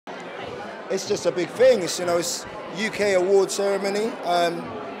it's just a big thing. It's, you know, it's UK award ceremony.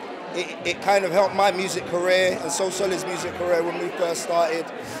 It kind of helped my music career and So Solid's music career when we first started,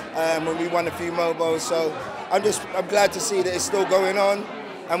 when we won a few MOBOs. So I'm glad to see that it's still going on,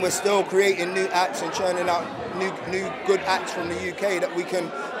 and we're still creating new acts and churning out new good acts from the UK that we can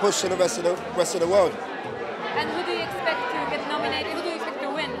push to the rest of the world. And who do you expect to get nominated? Who do you expect to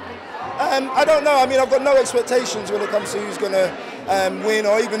win? I don't know. I mean, I've got no expectations when it comes to who's going to win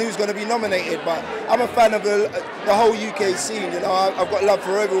or even who's going to be nominated. But I'm a fan of the whole UK scene. You know, I've got love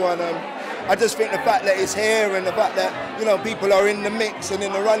for everyone. I just think the fact that it's here and the fact that, you know, people are in the mix and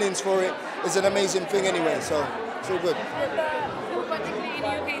in the runnings for it is an amazing thing anyway. So it's all good. Who particularly in the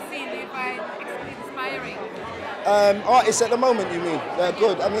UK scene do you find inspiring? Artists at the moment, you mean? They're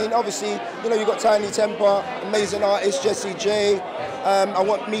good. I mean, obviously, you know, you've got Tiny Temper, amazing artist, Jessie J. I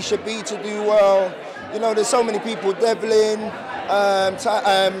want Misha B to do well. You know, there's so many people, Devlin,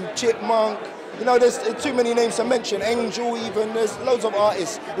 Chipmunk. You know, there's too many names to mention. Angel even, there's loads of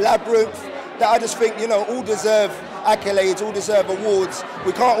artists. Labyrinth, that I just think, you know, all deserve accolades, all deserve awards.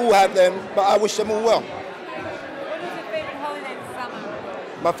 We can't all have them, but I wish them all well. What was your favourite holiday this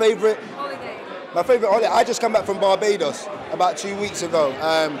summer? My favourite? Holiday. My favourite holiday, I just come back from Barbados about 2 weeks ago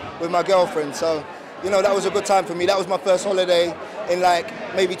with my girlfriend. So, you know, that was a good time for me. That was my first holiday in like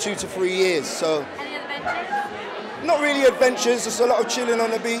maybe 2 to 3 years. So. Any adventures? Not really adventures, just a lot of chilling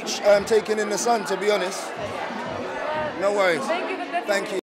on the beach, taking in the sun, to be honest. No worries. Thank you. Thank you.